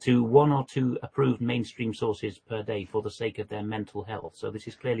to 1 or 2 approved mainstream sources per day for the sake of their mental health. So this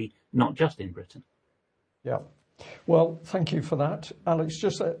is clearly not just in Britain. Yeah. Well, thank you for that, Alex.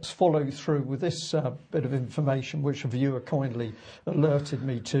 Just let's follow through with this bit of information which a viewer kindly alerted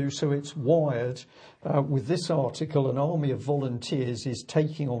me to. So it's Wired. With this article, an army of volunteers is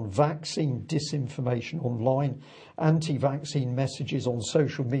taking on vaccine disinformation online. Anti-vaccine messages on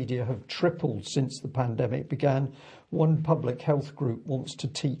social media have tripled since the pandemic began. One public health group wants to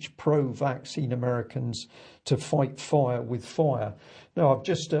teach pro-vaccine Americans to fight fire with fire. Now, I've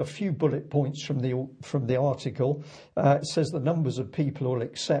just a few bullet points from the article. It says the numbers of people who will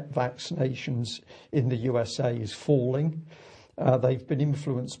accept vaccinations in the USA is falling. They've been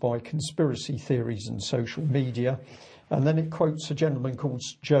influenced by conspiracy theories and social media. And then it quotes a gentleman called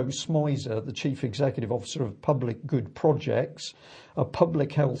Joe Smizer, the Chief Executive Officer of Public Good Projects, a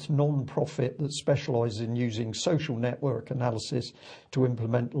public health non-profit that specialises in using social network analysis to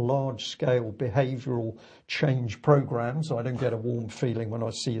implement large-scale behavioural change programmes. I don't get a warm feeling when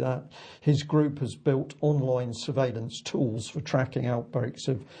I see that. His group has built online surveillance tools for tracking outbreaks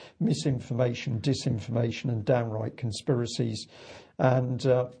of misinformation, disinformation and downright conspiracies. And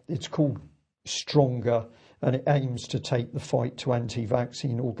it's called Stronger, and it aims to take the fight to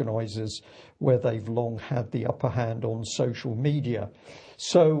anti-vaccine organisers where they've long had the upper hand on social media.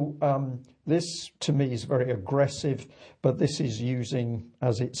 So this, to me, is very aggressive, but this is using,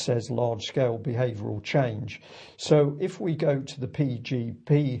 as it says, large-scale behavioural change. So if we go to the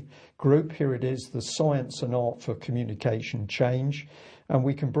PGP group, here it is, the Science and Art for Communication Change, and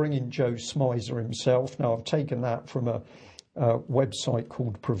we can bring in Joe Smizer himself. Now, I've taken that from a website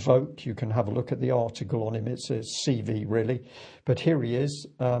called Provoke. You can have a look at the article on him. It's a CV, really. But here he is.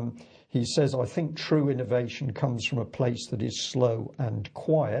 He says, I think true innovation comes from a place that is slow and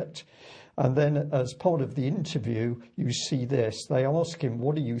quiet. And then as part of the interview, you see this. They ask him,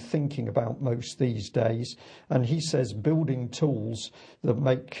 what are you thinking about most these days? And he says, building tools that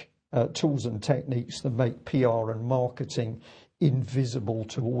make tools and techniques that make PR and marketing invisible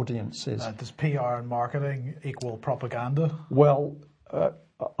to audiences. Does PR and marketing equal propaganda? Well,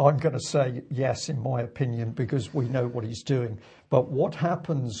 I'm going to say yes, in my opinion, because we know what he's doing. But what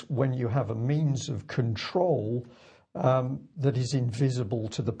happens when you have a means of control that is invisible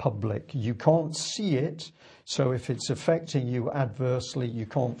to the public? You can't see it. So if it's affecting you adversely, you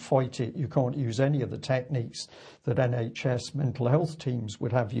can't fight it. You can't use any of the techniques that NHS mental health teams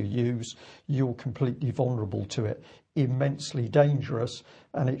would have you use. You're completely vulnerable to it. Immensely dangerous.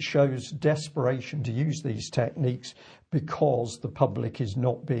 And it shows desperation to use these techniques because the public is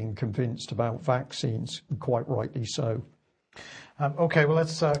not being convinced about vaccines, and quite rightly so. Okay, well,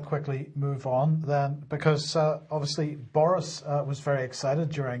 let's quickly move on then, because obviously Boris was very excited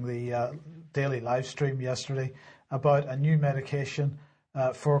during the daily live stream yesterday about a new medication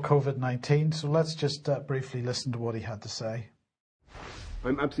for COVID-19. So let's just briefly listen to what he had to say.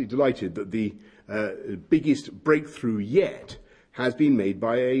 I'm absolutely delighted that the biggest breakthrough yet has been made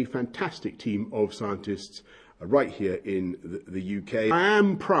by a fantastic team of scientists right here in the UK. I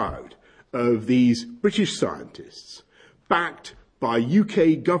am proud of these British scientists, backed by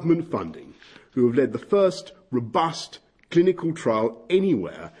UK government funding, who have led the first robust clinical trial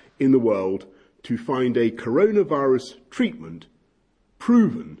anywhere in the world to find a coronavirus treatment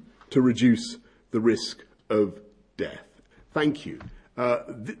proven to reduce the risk of death. Thank you.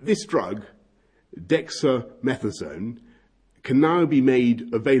 This drug, dexamethasone, can now be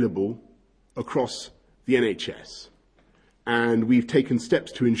made available across the NHS. And we've taken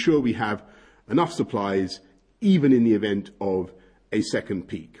steps to ensure we have enough supplies, even in the event of a second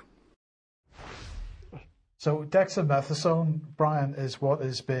peak. So dexamethasone, Brian, is what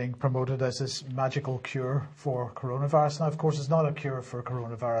is being promoted as this magical cure for coronavirus. Now, of course, it's not a cure for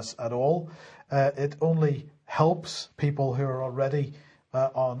coronavirus at all. It only helps people who are already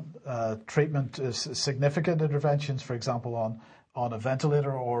on treatment, significant interventions, for example, on a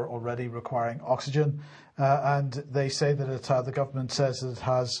ventilator or already requiring oxygen. And they say that the government says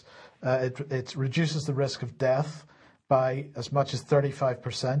that it reduces the risk of death by as much as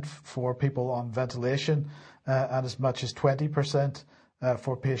 35% for people on ventilation and as much as 20%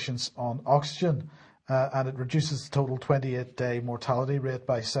 for patients on oxygen. And it reduces the total 28-day mortality rate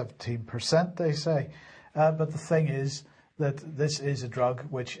by 17%, they say. But the thing is that this is a drug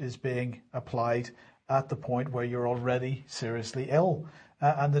which is being applied at the point where you're already seriously ill.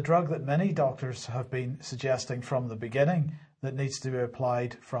 And the drug that many doctors have been suggesting from the beginning that needs to be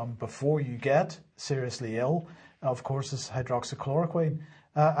applied from before you get seriously ill, of course, is hydroxychloroquine.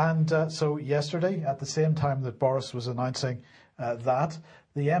 So yesterday, at the same time that Boris was announcing that,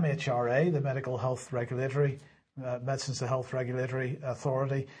 the MHRA, the Medical Health Regulatory, Medicines and Health Regulatory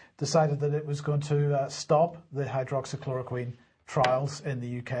Authority, decided that it was going to stop the hydroxychloroquine trials in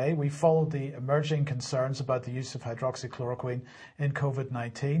the UK. We followed the emerging concerns about the use of hydroxychloroquine in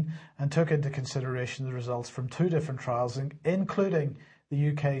COVID-19 and took into consideration the results from two different trials, including the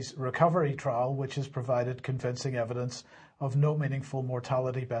UK's recovery trial, which has provided convincing evidence of no meaningful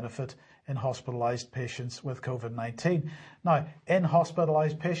mortality benefit in hospitalised patients with COVID-19. Now, in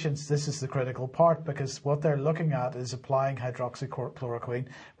hospitalised patients, this is the critical part, because what they're looking at is applying hydroxychloroquine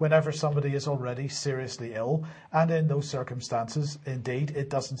whenever somebody is already seriously ill. And in those circumstances, indeed, it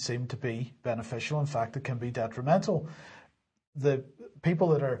doesn't seem to be beneficial. In fact, it can be detrimental. The people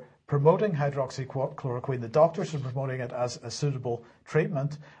that are promoting hydroxychloroquine, the doctors are promoting it as a suitable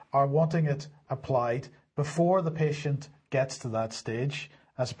treatment, are wanting it applied before the patient gets to that stage,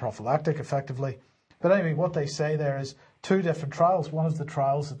 as a prophylactic, effectively. But anyway, what they say there is two different trials. One of the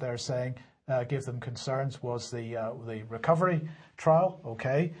trials that they're saying give them concerns was the recovery trial.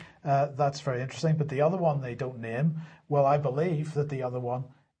 Okay, that's very interesting. But the other one they don't name. Well, I believe that the other one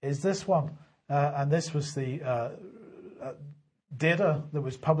is this one. And this was the data that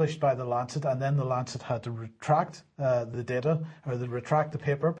was published by The Lancet, and then The Lancet had to retract the data, or retract the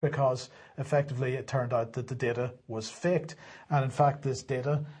paper, because effectively it turned out that the data was faked. And in fact, this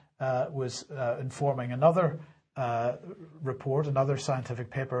data was informing another report, another scientific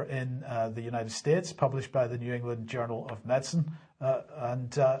paper in the United States, published by the New England Journal of Medicine.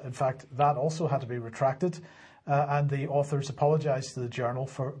 In fact, that also had to be retracted. And the authors apologized to the journal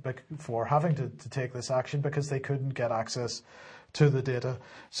for having to take this action, because they couldn't get access to the data.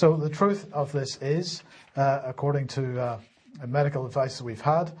 So the truth of this is, according to medical advice that we've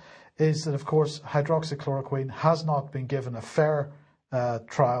had, is that, of course, hydroxychloroquine has not been given a fair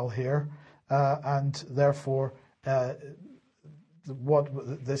trial here, and therefore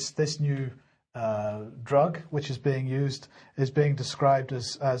this new drug which is being used is being described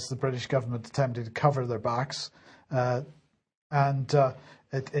as the British government attempting to cover their backs, and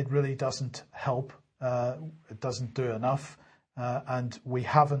it really doesn't help. It doesn't do enough. and we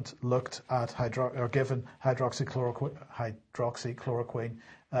haven't looked at given hydroxychloroquine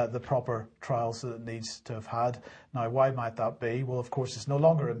the proper trials that it needs to have had. Now, why might that be? Well, of course, it's no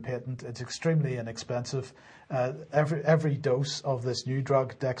longer in patent. It's extremely inexpensive. Every dose of this new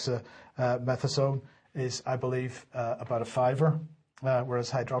drug, dexamethasone, is, I believe, about £5,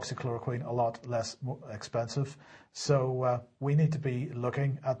 whereas hydroxychloroquine a lot less expensive. So we need to be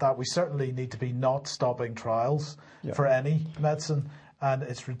looking at that. We certainly need to be not stopping trials for any medicine. And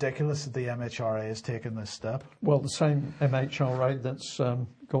it's ridiculous that the MHRA has taken this step. Well, the same MHRA that's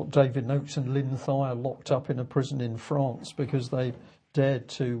got David Noakes and Lynn Thayer locked up in a prison in France because they dared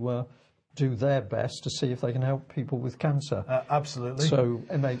to do their best to see if they can help people with cancer. Absolutely. So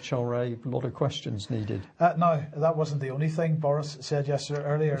MHRA, a lot of questions needed. No, that wasn't the only thing Boris said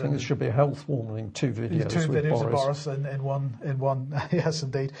earlier. I think there should be a health warning, two videos of Boris in one. Yes,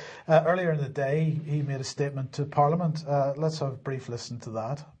 indeed. Earlier in the day, he made a statement to Parliament. Let's have a brief listen to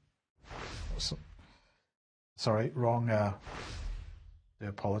that. Sorry, wrong. I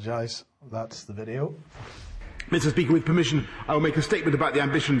apologise. That's the video. Mr. Speaker, with permission, I will make a statement about the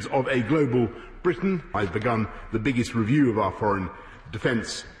ambitions of a global Britain. I've begun the biggest review of our foreign,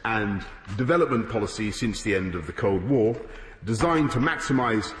 defence and development policy since the end of the Cold War, designed to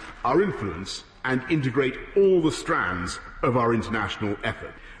maximise our influence and integrate all the strands of our international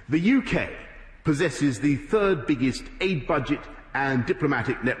effort. The UK possesses the third biggest aid budget and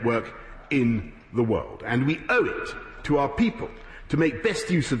diplomatic network in the world, and we owe it to our people to make best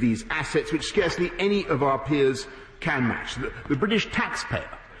use of these assets, which scarcely any of our peers can match. The British taxpayer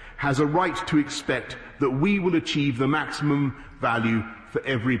has a right to expect that we will achieve the maximum value for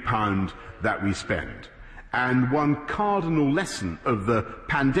every pound that we spend. And one cardinal lesson of the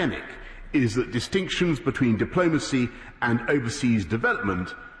pandemic is that distinctions between diplomacy and overseas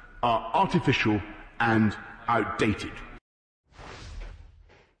development are artificial and outdated.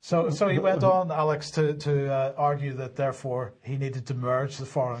 So he went on, Alex, to argue that therefore he needed to merge the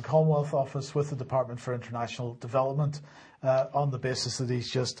Foreign and Commonwealth Office with the Department for International Development on the basis that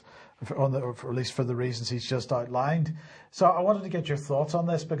he's just, or at least for the reasons he's just outlined. So I wanted to get your thoughts on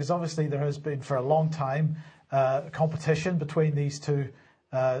this, because obviously there has been for a long time competition between these two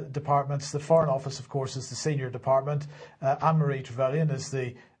departments. The Foreign Office, of course, is the senior department. Anne-Marie Trevelyan is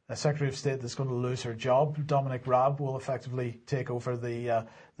the Secretary of State that's going to lose her job. Dominic Raab will effectively take over the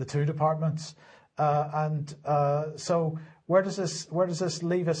two departments. So where does this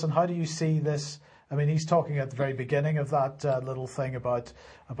leave us, and how do you see this? I mean, he's talking at the very beginning of that little thing about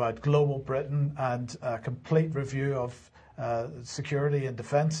global Britain and a complete review of security and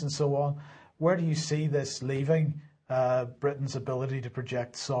defence and so on. Where do you see this leaving Britain's ability to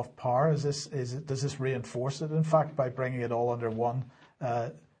project soft power? Does this reinforce it, in fact, by bringing it all under one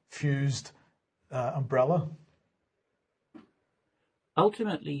fused umbrella?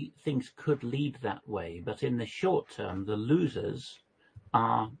 Ultimately, things could lead that way, but in the short term, the losers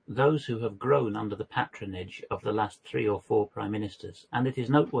are those who have grown under the patronage of the last 3 or 4 prime ministers. And it is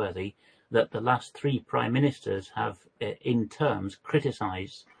noteworthy that the last 3 prime ministers have, in terms,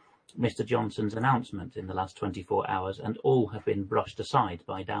 criticised Mr. Johnson's announcement in the last 24 hours, and all have been brushed aside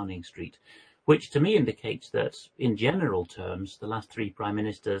by Downing Street, which to me indicates that, in general terms, the last 3 prime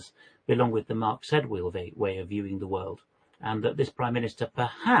ministers belong with the Mark Sedwill way of viewing the world, and that this prime minister,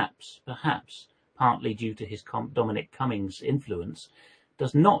 perhaps, partly due to his Dominic Cummings' influence,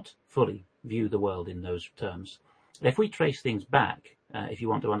 does not fully view the world in those terms. If we trace things back, if you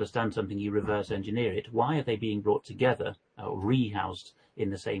want to understand something, you reverse engineer it. Why are they being brought together, or rehoused in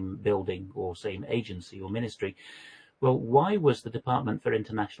the same building or same agency or ministry? Well, why was the Department for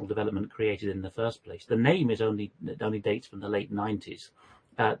International Development created in the first place? The name only dates from the late 90s.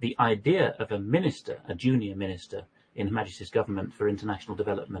 The idea of a minister, a junior minister in Her Majesty's Government for International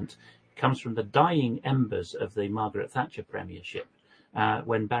Development, comes from the dying embers of the Margaret Thatcher premiership,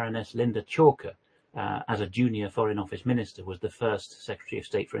 when Baroness Linda Chalker, as a junior Foreign Office minister, was the first Secretary of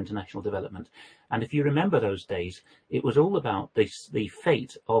State for International Development. And if you remember those days, it was all about the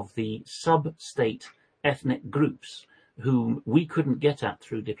fate of the sub-state ethnic groups whom we couldn't get at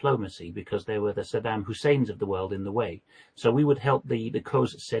through diplomacy because they were the Saddam Husseins of the world in the way. So we would help the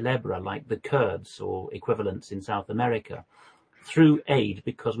cause célèbre, like the Kurds or equivalents in South America, through aid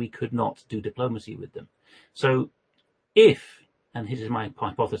because we could not do diplomacy with them. So if, and this is my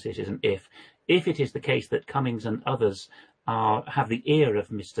hypothesis, is an if it is the case that Cummings and others have the ear of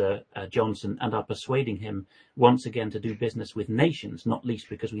Mr. Johnson and are persuading him once again to do business with nations, not least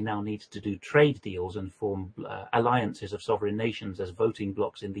because we now need to do trade deals and form alliances of sovereign nations as voting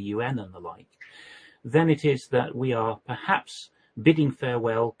blocs in the UN and the like, then it is that we are perhaps bidding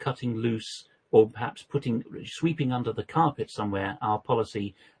farewell, cutting loose, or perhaps sweeping under the carpet somewhere our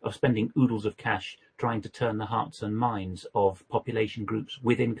policy of spending oodles of cash trying to turn the hearts and minds of population groups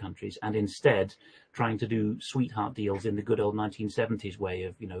within countries, and instead trying to do sweetheart deals in the good old 1970s way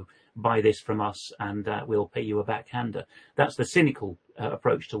of, buy this from us and we'll pay you a backhander. That's the cynical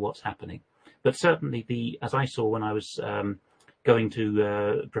approach to what's happening. But certainly, as I saw when I was going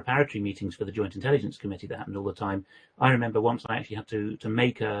to preparatory meetings for the Joint Intelligence Committee that happened all the time, I remember once I actually had to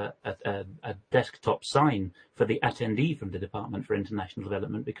make a desktop sign for the attendee from the Department for International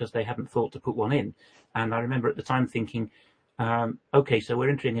Development because they hadn't thought to put one in. And I remember at the time thinking, okay, so we're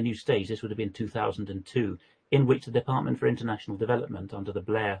entering a new stage. This would have been 2002, in which the Department for International Development, under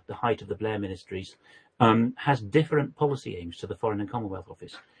the height of the Blair ministries, has different policy aims to the Foreign and Commonwealth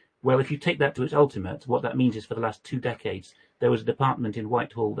Office. Well, if you take that to its ultimate, what that means is for the last 2 decades, there was a department in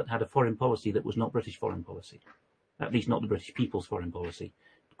Whitehall that had a foreign policy that was not British foreign policy, at least not the British people's foreign policy.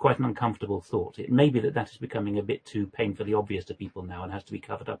 Quite an uncomfortable thought. It may be that is becoming a bit too painfully obvious to people now and has to be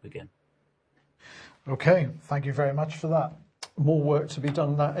covered up again. Okay, thank you very much for that. More work to be done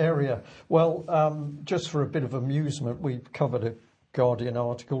in that area. Well, just for a bit of amusement, we've covered a Guardian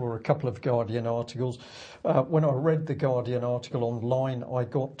article, or a couple of Guardian articles. When I read the Guardian article online, I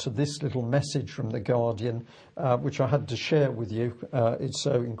got to this little message from the Guardian, which I had to share with you. It's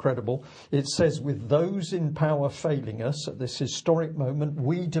so incredible. It says, with those in power failing us at this historic moment,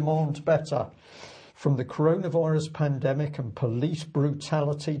 we demand better. From the coronavirus pandemic and police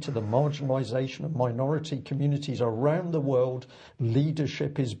brutality to the marginalisation of minority communities around the world,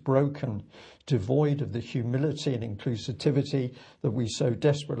 leadership is broken, devoid of the humility and inclusivity that we so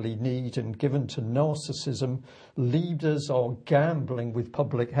desperately need, and given to narcissism. Leaders are gambling with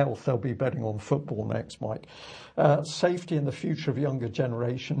public health. They'll be betting on football next, Mike. Safety and the future of younger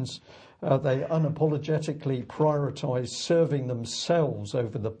generations. They unapologetically prioritise serving themselves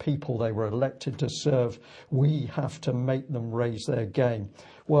over the people they were elected to serve. We have to make them raise their game.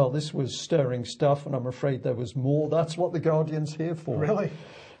 Well, this was stirring stuff, and I'm afraid there was more. That's what the Guardian's here for. Really?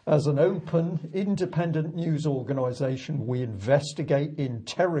 As an open, independent news organisation, we investigate,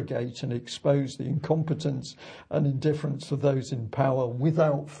 interrogate and expose the incompetence and indifference of those in power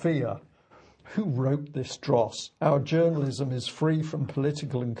without fear. Who wrote this dross? Our journalism is free from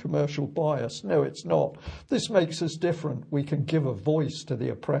political and commercial bias. No, it's not. This makes us different. We can give a voice to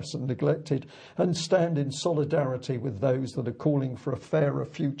the oppressed and neglected and stand in solidarity with those that are calling for a fairer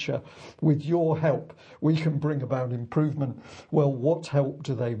future. With your help, we can bring about improvement. Well, what help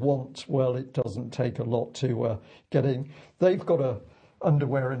do they want? Well, it doesn't take a lot to get in. They've got a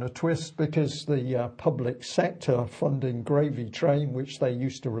underwear in a twist because the public sector funding gravy train, which they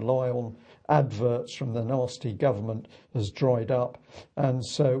used to rely on adverts from the nasty government, has dried up. And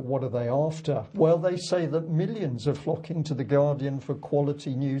so what are they after? Well, they say that millions are flocking to The Guardian for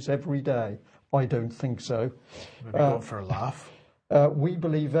quality news every day. I don't think so. Maybe going for a laugh. We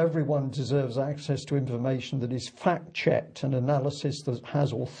believe everyone deserves access to information that is fact-checked and analysis that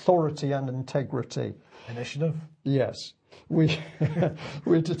has authority and integrity. Initiative? Yes.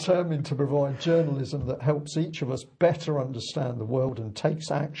 We're determined to provide journalism that helps each of us better understand the world and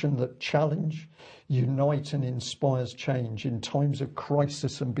takes action that challenge, unite and inspires change in times of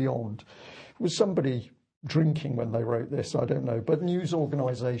crisis and beyond. Was somebody drinking when they wrote this? I don't know. But news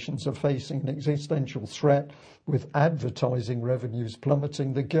organisations are facing an existential threat with advertising revenues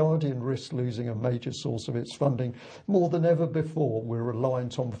plummeting. The Guardian risks losing a major source of its funding. More than ever before, we're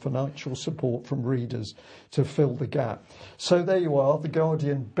reliant on financial support from readers to fill the gap. So there you are, The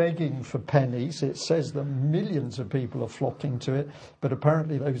Guardian begging for pennies. It says that millions of people are flocking to it, but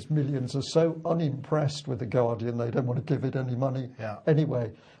apparently those millions are so unimpressed with The Guardian they don't want to give it any money. Yeah.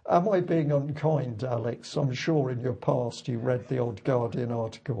 Anyway, am I being unkind, Alex? I'm sure in your past you read the old Guardian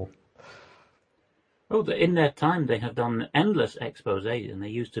article. Oh, in their time they have done endless exposés, and they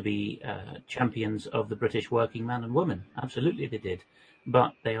used to be champions of the British working man and woman. Absolutely they did.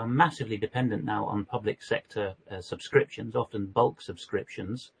 But they are massively dependent now on public sector subscriptions, often bulk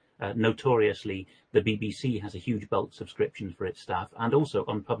subscriptions. Notoriously, the BBC has a huge bulk subscription for its staff, and also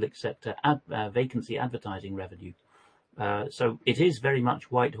on public sector vacancy advertising revenue. So it is very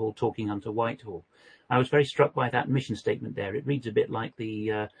much Whitehall talking unto Whitehall. I was very struck by that mission statement there. It reads a bit like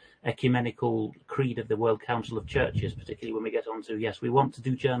the ecumenical creed of the World Council of Churches, particularly when we get on to, yes, we want to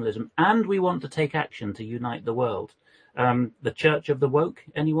do journalism and we want to take action to unite the world. The Church of the Woke,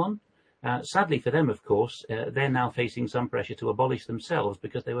 anyone? Sadly for them, of course, they're now facing some pressure to abolish themselves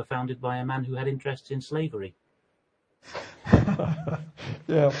because they were founded by a man who had interests in slavery.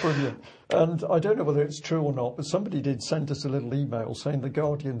 Yeah, brilliant. And I don't know whether it's true or not, but somebody did send us a little email saying the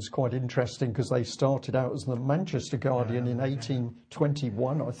Guardian's quite interesting because they started out as the Manchester Guardian in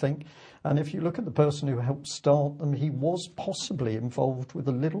 1821, I think. And if you look at the person who helped start them, he was possibly involved with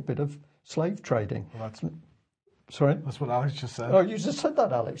a little bit of slave trading. Well, Sorry? that's what Alex just said. Oh, you just said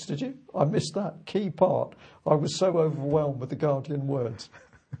that, Alex, did you? I missed that key part. I was so overwhelmed with the Guardian words.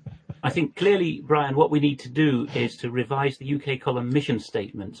 I think clearly, Brian, what we need to do is to revise the UK column mission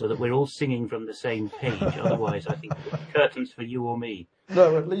statement so that we're all singing from the same page. Otherwise, I think curtains for you or me.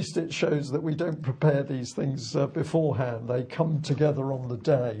 No, at least it shows that we don't prepare these things beforehand. They come together on the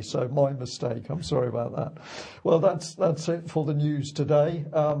day. So my mistake. I'm sorry about that. Well, that's it for the news today.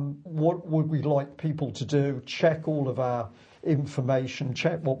 What would we like people to do? Check all of our information,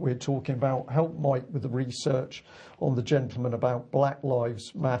 check what we're talking about, help Mike with the research on the gentleman about Black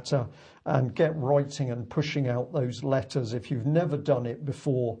Lives Matter, and get writing and pushing out those letters. If you've never done it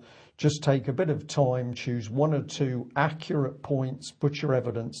before, just take a bit of time, choose one or two accurate points, put your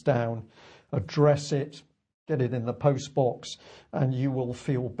evidence down, address it, get it in the post box, and you will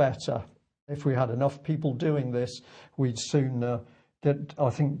feel better. If we had enough people doing this, we'd soon get, I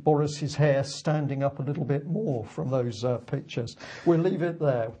think, Boris's hair standing up a little bit more from those pictures. We'll leave it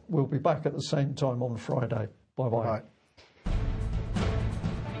there. We'll be back at the same time on Friday. Bye-bye. Right.